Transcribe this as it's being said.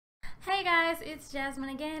Hey guys, it's Jasmine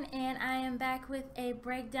again, and I am back with a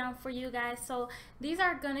breakdown for you guys. So these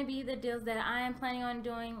are going to be the deals that I am planning on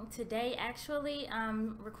doing today. Actually,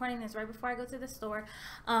 I'm recording this right before I go to the store,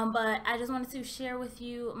 but I just wanted to share with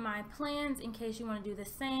you my plans in case you want to do the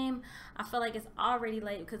same. I feel like it's already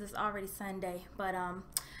late because it's already Sunday, but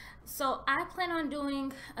so I plan on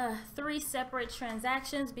doing 3 separate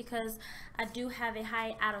transactions because I do have a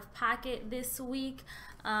high out-of-pocket this week,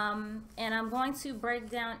 and I'm going to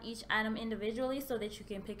break down each item individually so that you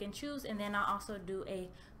can pick and choose, and then I'll also do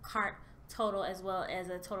a cart total as well as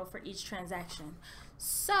a total for each transaction.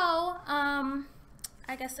 So I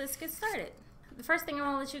guess let's get started. The first thing I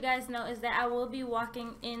want to let you guys know is that I will be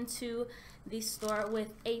walking into the store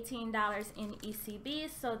with $18 in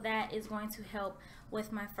ECBs, so that is going to help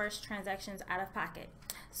with my first transactions out of pocket.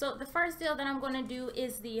 So the first deal that I'm going to do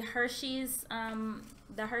is the Hershey's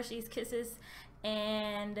Kisses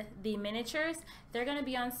and the miniatures. They're going to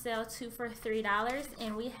be on sale 2 for $3,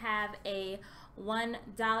 and we have a $1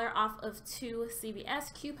 off of 2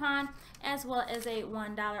 CVS coupon as well as a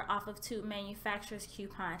 $1 off of 2 manufacturers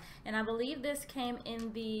coupon, and I believe this came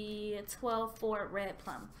in the 12 for Red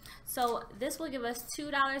Plum. So this will give us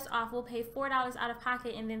 $2 off. We'll pay $4 out of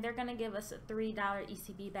pocket, and then they're going to give us a $3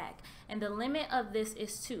 ECB back, and the limit of this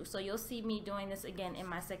is 2. So you'll see me doing this again in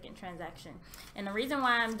my second transaction, and the reason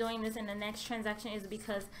why I'm doing this in the next transaction is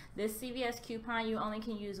because this CVS coupon, you only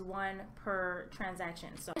can use 1 per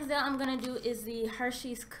transaction. So the next deal I'm going to do is the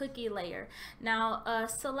Hershey's cookie layer. Now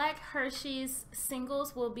select Hershey's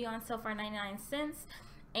singles will be on sale for 99 cents,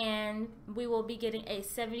 and we will be getting a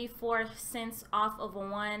 74 cents off of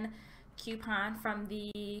 1 coupon from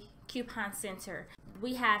the coupon center.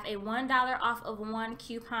 We have a $1 off of 1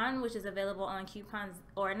 coupon, which is available on coupons,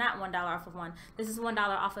 or not $1 off of 1, this is $1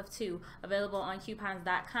 off of 2, available on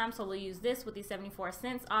coupons.com. So we'll use this with the 74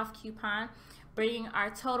 cents off coupon, bringing our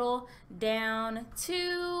total down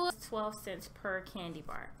to 12 cents per candy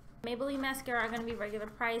bar. Maybelline mascara are going to be regular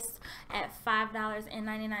priced at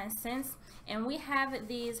 $5.99, and we have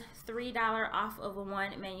these $3 off of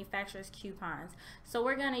 1 manufacturer's coupons. So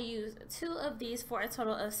we're going to use 2 of these for a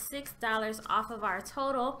total of $6 off of our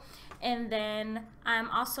total, and then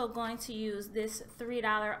I'm also going to use this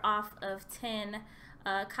 $3 off of 10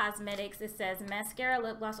 cosmetics. It says mascara,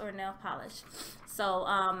 lip gloss, or nail polish. So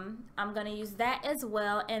I'm going to use that as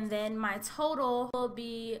well, and then my total will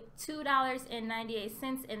be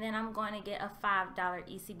 $2.98, and then I'm going to get a $5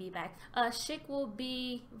 ECB back. Chic will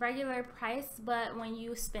be regular price, but when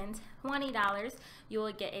you spend $20, you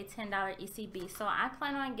will get a $10 ECB. So I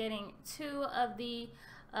plan on getting 2 of the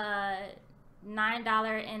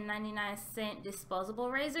 $9.99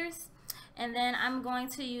 disposable razors, and then I'm going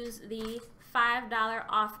to use the $5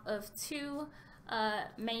 off of 2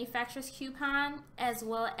 manufacturer's coupon, as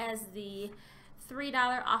well as the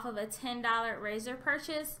 $3 off of a $10 razor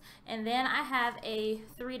purchase, and then I have a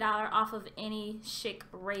 $3 off of any Chic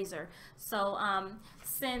razor. So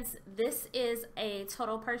since this is a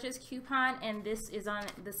total purchase coupon and this is on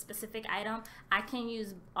the specific item, I can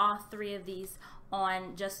use all 3 of these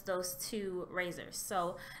on just those 2 razors.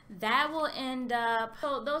 So that will end up,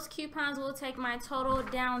 so those coupons will take my total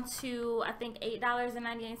down to I think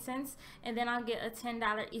 $8.98, and then I'll get a $10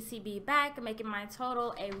 ECB back, making my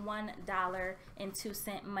total a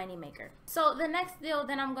 $1.02 money maker. So the next deal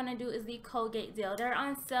that I'm going to do is the Colgate deal. They're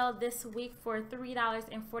on sale this week for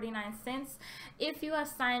 $3.49. If you have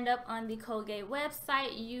signed up on the Colgate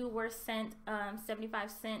website, you were sent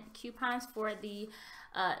 75-cent coupons for the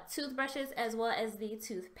toothbrushes as well as the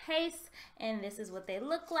toothpaste, and this is what they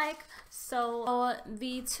look like. So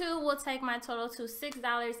the 2 will take my total to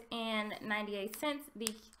 $6.98.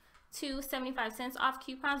 The 2 75 cents off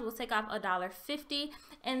coupons will take off $1.50,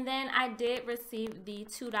 and then I did receive the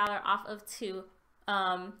 $2 off of 2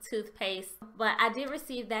 toothpaste, but I did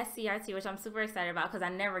receive that CRT, which I'm super excited about because I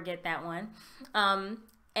never get that one.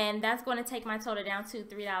 And that's going to take my total down to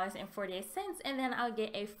 $3.48, and then I'll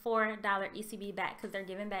get a $4 ECB back because they're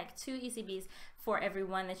giving back 2 ECBs for every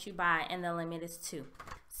 1 that you buy, and the limit is 2.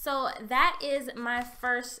 So that is my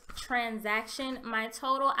first transaction. My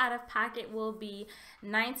total out of pocket will be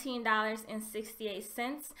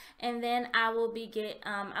 $19.68, and then I will be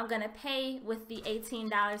I'm going to pay with the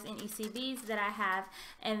 $18 in ECBs that I have,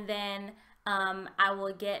 and then I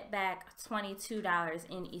will get back $22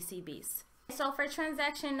 in ECBs. So for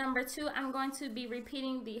transaction number 2, I'm going to be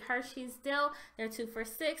repeating the Hershey's deal. They're 2 for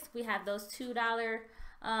 $6. We have those $2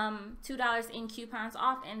 $2 in coupons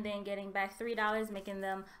off, and then getting back $3, making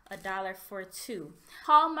them $1 for 2.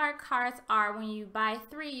 Hallmark cards are when you buy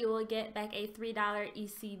 3, you will get back a $3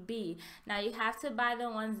 ECB. Now you have to buy the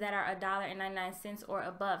ones that are $1.99 or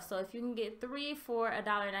above. So if you can get 3 for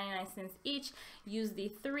 $1.99 each, use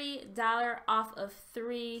the $3 off of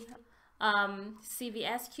 3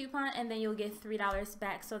 CVS coupon, and then you'll get $3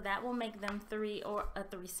 back. So that will make them 3 or a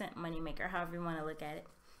 3-cent moneymaker, however you want to look at it.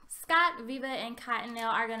 Scott, Viva, and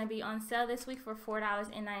Cottonelle are going to be on sale this week for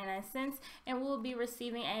 $4.99, and we'll be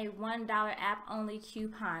receiving a $1 app-only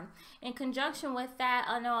coupon. In conjunction with that,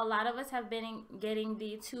 I know a lot of us have been getting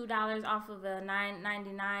the $2 off of a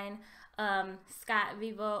 $9.99 Scott,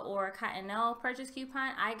 Viva, or Cottonelle purchase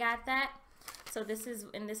coupon. I got that. So this is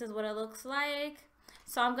what it looks like.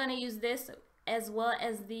 So I'm going to use this as well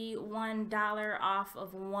as the $1 off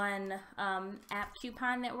of one app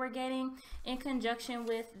coupon that we're getting, in conjunction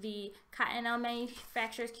with the Cottonelle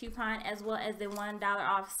manufacturer's coupon, as well as the $1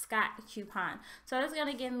 off Scott coupon. So that's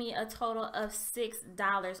going to give me a total of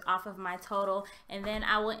 $6 off of my total, and then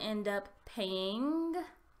I will end up paying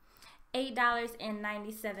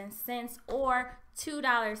 $8.97 or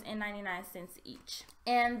 $2.99 each.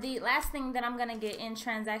 And the last thing that I'm going to get in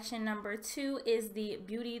transaction number 2 is the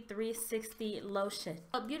Beauty 360 lotion.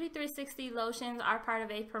 Beauty 360 lotions are part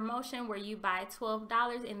of a promotion where you buy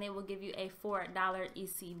 $12 and they will give you a $4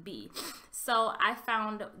 ECB. So I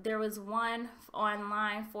found there was one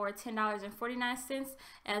online for $10.49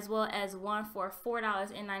 as well as one for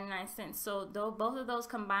 $4.99. So both of those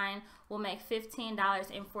combined will make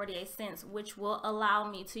 $15.48, which will allow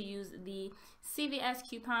me to use the CVS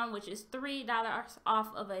coupon, which is $3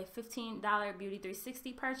 off of a $15 Beauty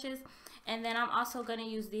 360 purchase. And then I'm also going to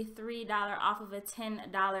use the $3 off of a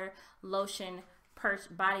 $10 lotion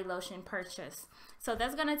body lotion purchase. So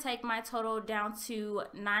that's going to take my total down to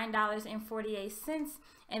 $9.48,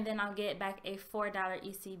 and then I'll get back a $4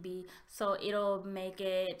 ECB. So it'll make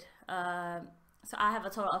it, so I have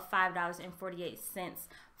a total of $5.48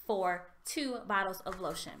 for 2 bottles of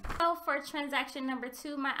lotion. So for transaction number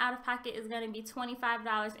 2, my out-of-pocket is going to be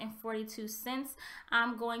 $25.42.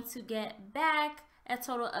 I'm going to get back a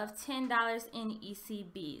total of $10 in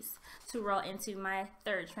ECBs to roll into my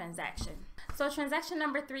 3rd transaction. So transaction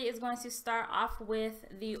number 3 is going to start off with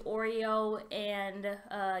the Oreo and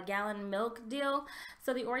gallon milk deal.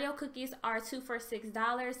 So the Oreo cookies are 2 for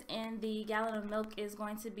 $6, and the gallon of milk is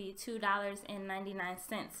going to be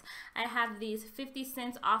 $2.99. I have these 50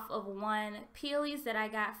 cents off of one Peelies that I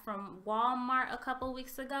got from Walmart a couple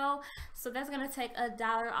weeks ago. So that's going to take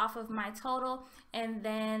 $1 off of my total, and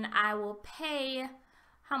then I will pay,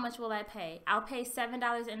 how much will I pay? I'll pay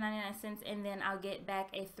 $7.99, and then I'll get back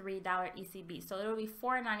a $3 ECB. So it'll be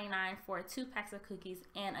 $4.99 for 2 packs of cookies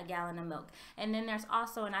and a gallon of milk. And then there's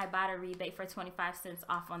also an Ibotta rebate for 25 cents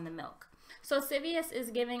off on the milk. So CVS is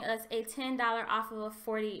giving us a $10 off of a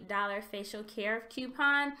 $40 facial care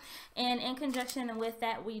coupon, and in conjunction with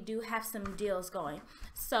that, we do have some deals going.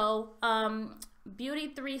 So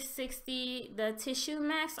Beauty 360, the tissue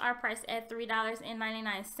masks are priced at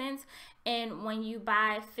 $3.99, and when you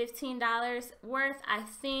buy $15 worth, I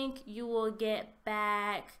think you will get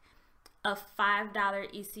back a $5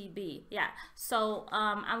 ECB. Yeah, so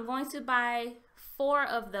I'm going to buy 4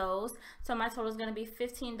 of those, so my total is going to be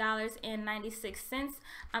 $15.96.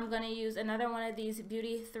 I'm going to use another one of these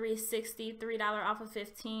Beauty 360 $3 off of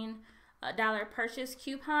 $15 purchase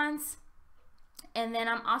coupons, and then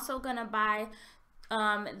I'm also going to buy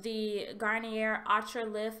the Garnier Ultra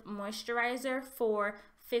Lift Moisturizer for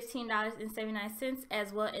 $15.79,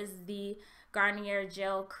 as well as the Garnier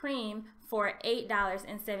Gel Cream for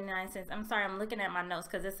 $8.79. I'm sorry, I'm looking at my notes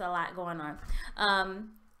because it's a lot going on.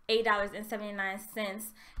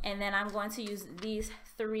 $8.79, and then I'm going to use these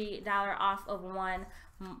 $3 off of one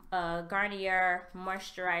Garnier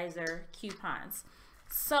moisturizer coupons.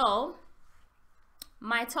 So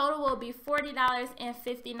my total will be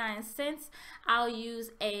 $40.59. I'll use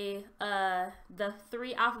the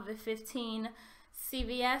 3 off of a 15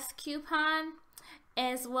 CVS coupon,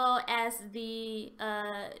 as well as the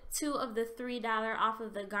 2 of the $3 off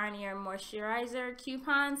of the Garnier moisturizer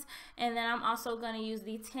coupons, and then I'm also going to use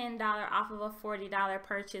the $10 off of a $40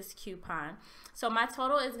 purchase coupon. So my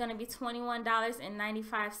total is going to be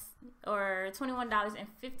 $21.95 or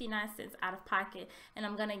 $21.59 out of pocket, and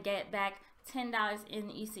I'm going to get back $10 in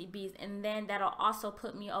ECBs, and then that'll also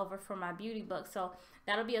put me over for my beauty book. So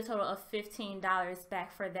that'll be a total of $15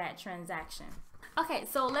 back for that transaction. Okay,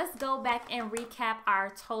 so let's go back and recap our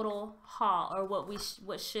total haul, or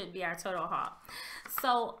what should be our total haul.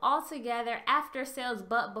 So altogether, after sales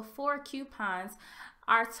but before coupons,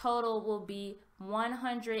 our total will be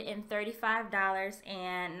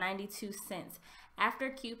 $135.92. After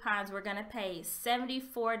coupons, we're going to pay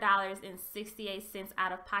 $74.68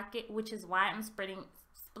 out of pocket, which is why I'm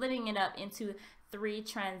splitting it up into 3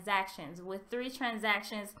 transactions. With 3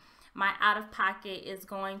 transactions, my out of pocket is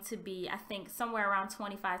going to be, I think, somewhere around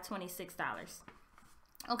 $26.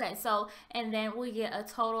 Okay, so, and then we get a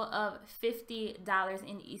total of $50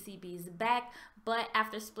 in ECBs back, but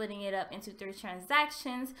after splitting it up into 3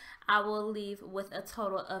 transactions, I will leave with a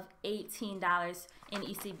total of $18 in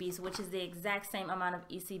ECBs, which is the exact same amount of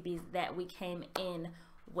ECBs that we came in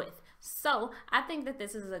with. So I think that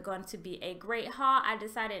this is going to be a great haul. I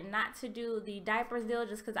decided not to do the diapers deal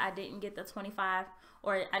just because I didn't get the 25,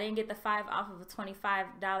 or I didn't get the 5 off of a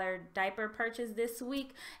 $25 diaper purchase this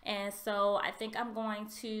week, and so I think I'm going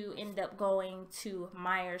to end up going to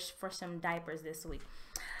Myers for some diapers this week.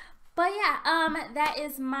 But yeah, that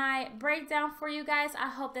is my breakdown for you guys. I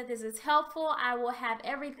hope that this is helpful. I will have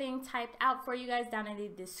everything typed out for you guys down in the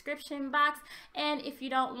description box. And if you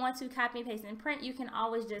don't want to copy, paste, and print, you can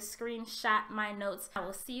always just screenshot my notes. I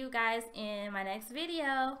will see you guys in my next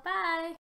video. Bye!